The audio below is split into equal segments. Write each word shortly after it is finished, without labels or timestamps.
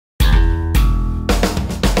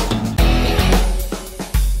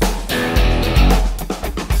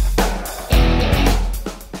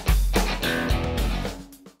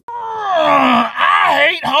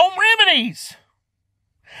remedies.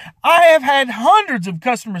 I have had hundreds of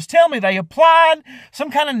customers tell me they applied some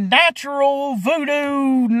kind of natural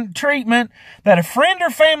voodoo treatment that a friend or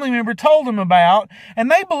family member told them about, and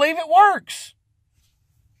they believe it works.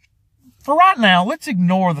 For right now, let's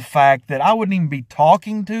ignore the fact that I wouldn't even be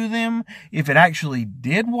talking to them if it actually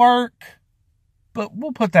did work, but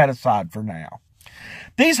we'll put that aside for now.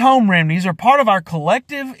 These home remedies are part of our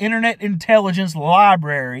collective internet intelligence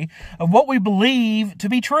library of what we believe to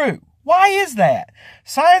be true. Why is that?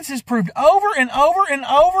 Science has proved over and over and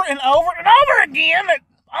over and over and over again that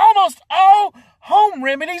almost all home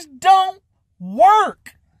remedies don't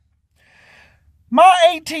work.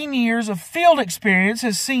 My 18 years of field experience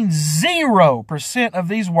has seen 0% of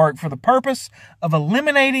these work for the purpose of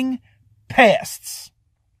eliminating pests.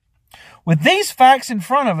 With these facts in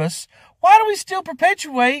front of us, why do we still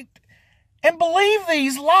perpetuate and believe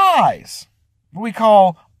these lies? What we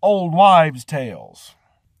call old wives' tales.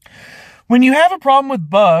 When you have a problem with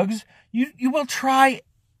bugs, you will try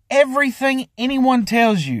everything anyone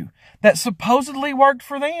tells you that supposedly worked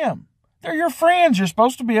for them. They're your friends. You're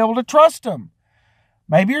supposed to be able to trust them.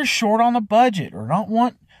 Maybe you're short on the budget or don't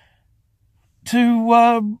want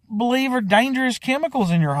to believe are dangerous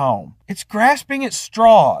chemicals in your home. It's grasping at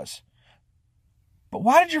straws. But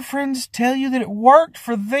why did your friends tell you that it worked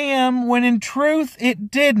for them when in truth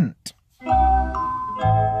it didn't?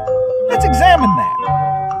 Let's examine that.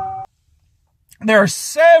 There are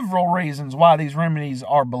several reasons why these remedies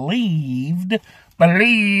are believed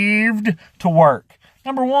to work.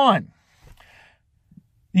 Number one,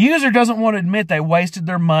 the user doesn't want to admit they wasted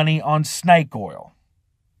their money on snake oil.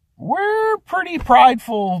 We're pretty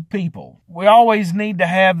prideful people. We always need to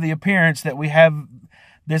have the appearance that we have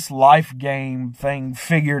this life game thing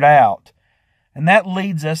figured out. And that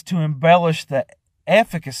leads us to embellish the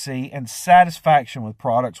efficacy and satisfaction with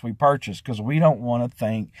products we purchase because we don't want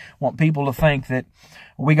people to think that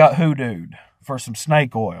we got hoodooed for some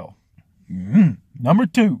snake oil. Number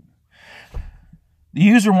two, the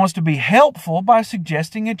user wants to be helpful by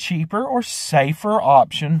suggesting a cheaper or safer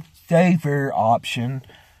option to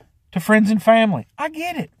friends and family. I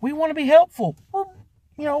get it. We want to be helpful.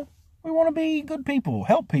 We want to be good people,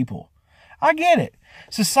 help people. I get it.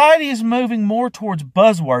 Society is moving more towards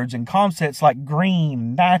buzzwords and concepts like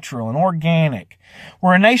green, natural, and organic.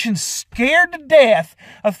 We're a nation scared to death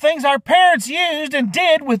of things our parents used and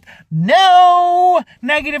did with no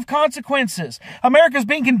negative consequences. America's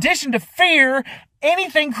being conditioned to fear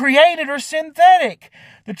anything created or synthetic.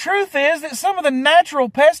 The truth is that some of the natural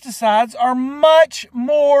pesticides are much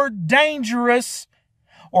more dangerous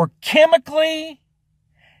or chemically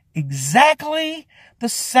exactly the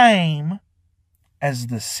same as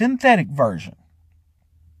the synthetic version.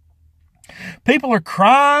 People are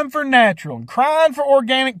crying for natural and crying for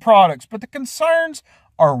organic products, but the concerns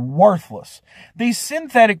are worthless. These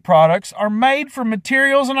synthetic products are made from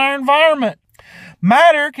materials in our environment.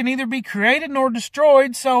 Matter can neither be created nor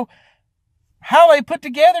destroyed, so how they put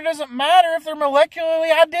together doesn't matter if they're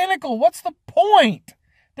molecularly identical. What's the point?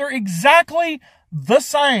 They're exactly the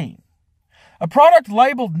same. A product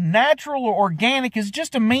labeled natural or organic is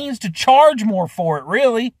just a means to charge more for it,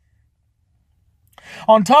 really.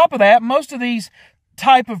 On top of that, most of these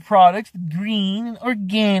type of products, green,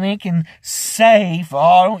 organic, and safe,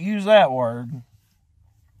 don't use that word.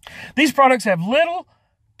 These products have little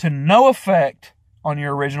to no effect on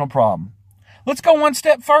your original problem. Let's go one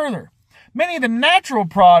step further. Many of the natural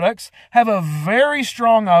products have a very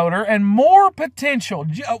strong odor and more potential.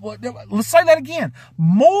 Let's say that again.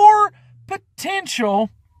 More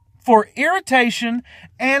potential for irritation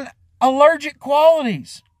and allergic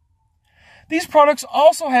qualities. These products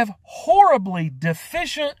also have horribly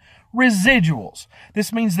deficient residuals.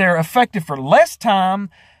 This means they're effective for less time,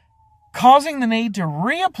 causing the need to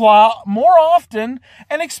reapply more often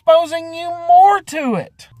and exposing you more to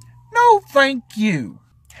it. No, thank you.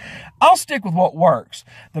 I'll stick with what works.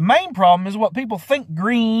 The main problem is what people think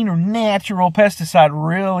green or natural pesticide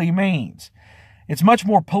really means. It's much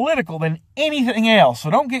more political than anything else, so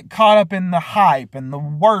don't get caught up in the hype and the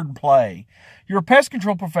wordplay. Your pest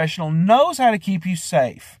control professional knows how to keep you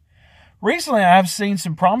safe. Recently, I've seen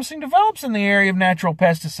some promising developments in the area of natural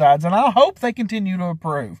pesticides, and I hope they continue to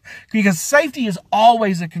improve, because safety is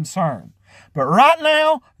always a concern. But right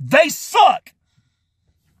now, they suck!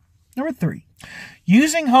 Number 3,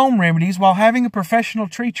 using home remedies while having a professional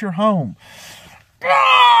treat your home.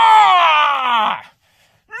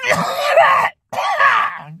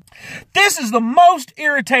 This is the most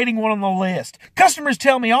irritating one on the list. Customers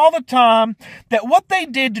tell me all the time that what they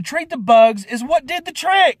did to treat the bugs is what did the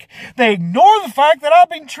trick. They ignore the fact that I've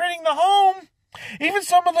been treating the home Even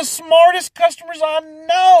some of the smartest customers I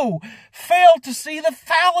know fail to see the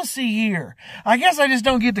fallacy here. I guess I just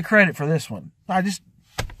don't get the credit for this one.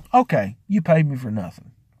 Okay, you paid me for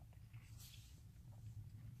nothing.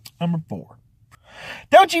 Number 4.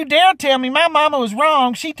 Don't you dare tell me my mama was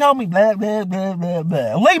wrong. She told me blah, blah, blah, blah,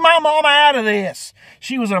 blah. Leave my mama out of this.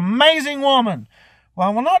 She was an amazing woman. While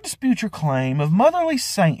I will not dispute your claim of motherly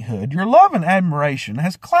sainthood, your love and admiration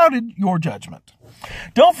has clouded your judgment.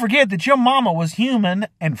 Don't forget that your mama was human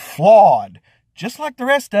and flawed, just like the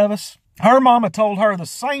rest of us. Her mama told her the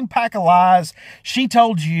same pack of lies she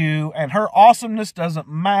told you, and her awesomeness doesn't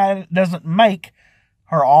make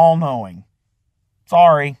her all-knowing.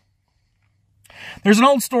 Sorry. There's an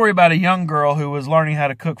old story about a young girl who was learning how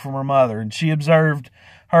to cook from her mother, and she observed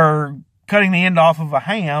her cutting the end off of a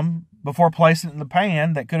ham before placing it in the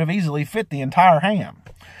pan that could have easily fit the entire ham.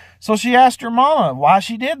 So she asked her mama why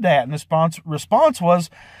she did that, and the response was,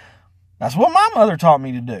 "That's what my mother taught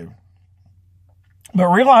me to do." But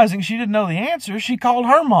realizing she didn't know the answer, she called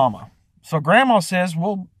her mama. So Grandma says,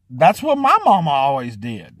 "Well, that's what my mama always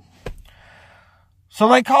did." So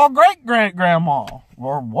they called great-great-grandma,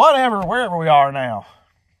 or whatever, wherever we are now.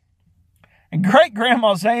 And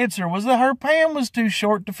great-grandma's answer was that her pan was too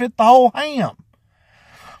short to fit the whole ham.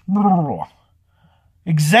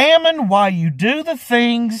 Examine why you do the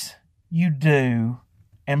things you do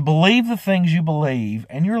and believe the things you believe,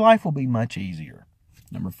 and your life will be much easier.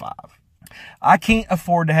 Number 5. I can't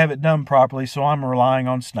afford to have it done properly, so I'm relying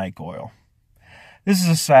on snake oil. This is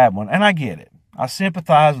a sad one, and I get it. I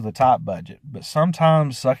sympathize with a tight budget, but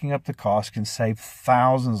sometimes sucking up the cost can save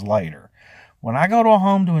thousands later. When I go to a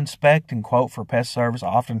home to inspect and quote for pest service, I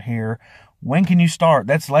often hear, "When can you start?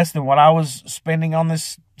 That's less than what I was spending on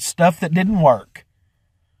this stuff that didn't work."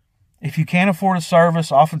 If you can't afford a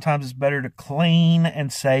service, oftentimes it's better to clean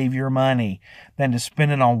and save your money than to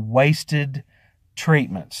spend it on wasted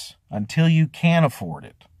treatments until you can afford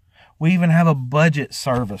it. We even have a budget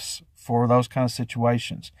service for those kind of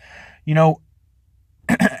situations. You know,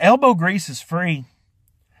 elbow grease is free.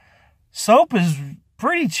 Soap is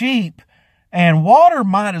pretty cheap. And water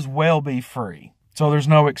might as well be free. So there's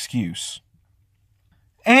no excuse.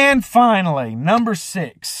 And finally, number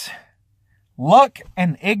 6. Luck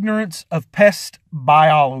and ignorance of pest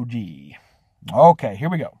biology. Okay, here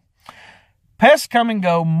we go. Pests come and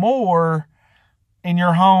go more in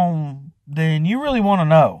your home than you really want to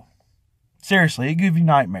know. Seriously, it gives you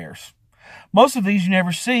nightmares. Most of these you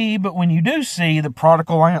never see, but when you do see the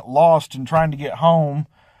prodigal ant lost and trying to get home,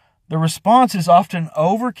 the response is often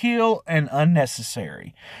overkill and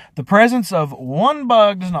unnecessary. The presence of one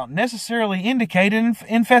bug does not necessarily indicate an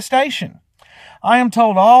infestation. I am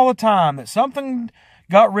told all the time that something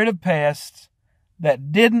got rid of pests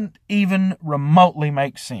that didn't even remotely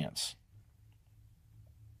make sense.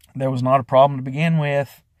 There was not a problem to begin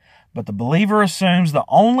with, but the believer assumes the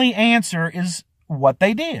only answer is what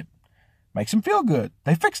they did. Makes them feel good.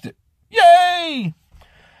 They fixed it. Yay!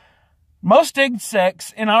 Most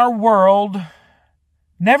insects in our world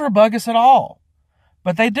never bug us at all,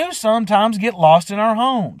 but they do sometimes get lost in our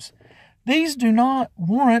homes. These do not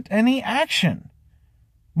warrant any action,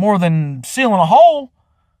 more than sealing a hole.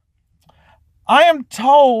 I am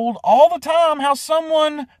told all the time how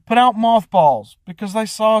someone put out mothballs because they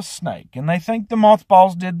saw a snake, and they think the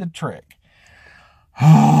mothballs did the trick.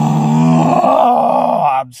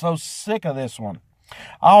 I'm so sick of this one.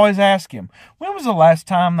 I always ask him, when was the last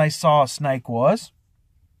time they saw a snake was?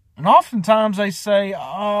 And oftentimes they say, it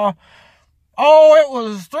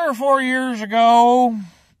was 3 or 4 years ago,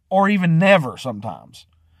 or even never sometimes.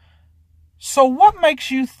 So what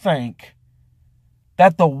makes you think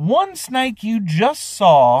that the one snake you just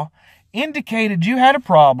saw indicated you had a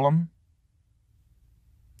problem,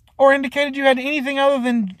 or indicated you had anything other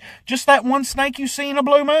than just that one snake you see in a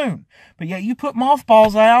blue moon? But yet you put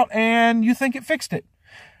mothballs out and you think it fixed it.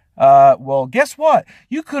 Well, guess what?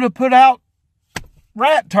 You could have put out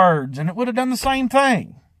rat turds and it would have done the same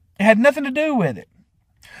thing. It had nothing to do with it.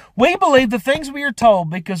 We believe the things we are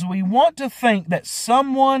told because we want to think that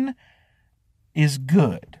someone is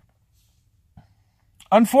good.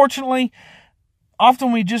 Unfortunately,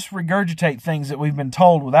 often we just regurgitate things that we've been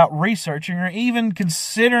told without researching or even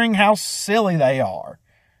considering how silly they are.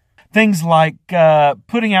 Things like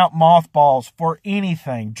putting out mothballs for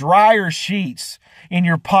anything, dryer sheets in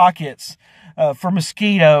your pockets for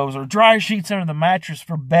mosquitoes, or dryer sheets under the mattress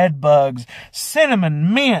for bed bugs,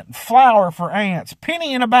 cinnamon, mint, flour for ants,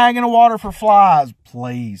 penny in a bag in the water for flies,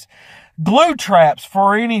 please. Glue traps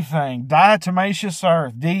for anything, diatomaceous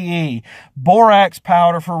earth, DE, borax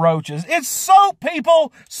powder for roaches. It's soap,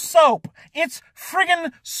 people, soap. It's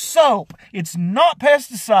friggin' soap. It's not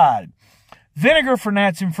pesticide. Vinegar for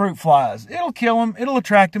gnats and fruit flies. It'll kill them, it'll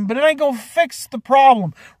attract them, but it ain't gonna fix the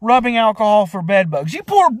problem. Rubbing alcohol for bed bugs. You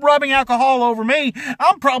pour rubbing alcohol over me,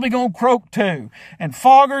 I'm probably gonna croak too. And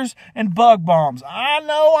foggers and bug bombs. I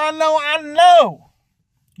know.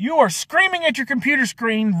 You are screaming at your computer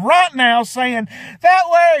screen right now saying, that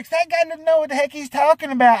works. That guy doesn't know what the heck he's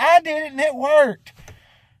talking about. I did it and it worked.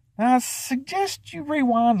 Now, I suggest you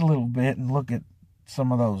rewind a little bit and look at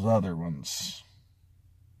some of those other ones.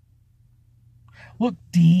 Look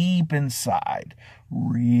deep inside,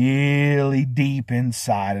 really deep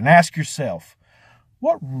inside, and ask yourself,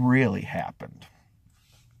 what really happened?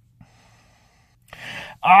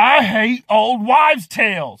 I hate old wives'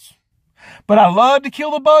 tales, but I love to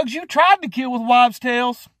kill the bugs you tried to kill with wives'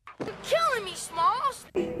 tales. You're killing me, Smalls.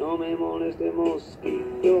 No me moleste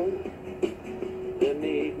mosquito, let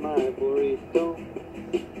me eat my burrito.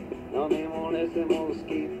 No me moleste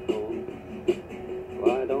mosquito.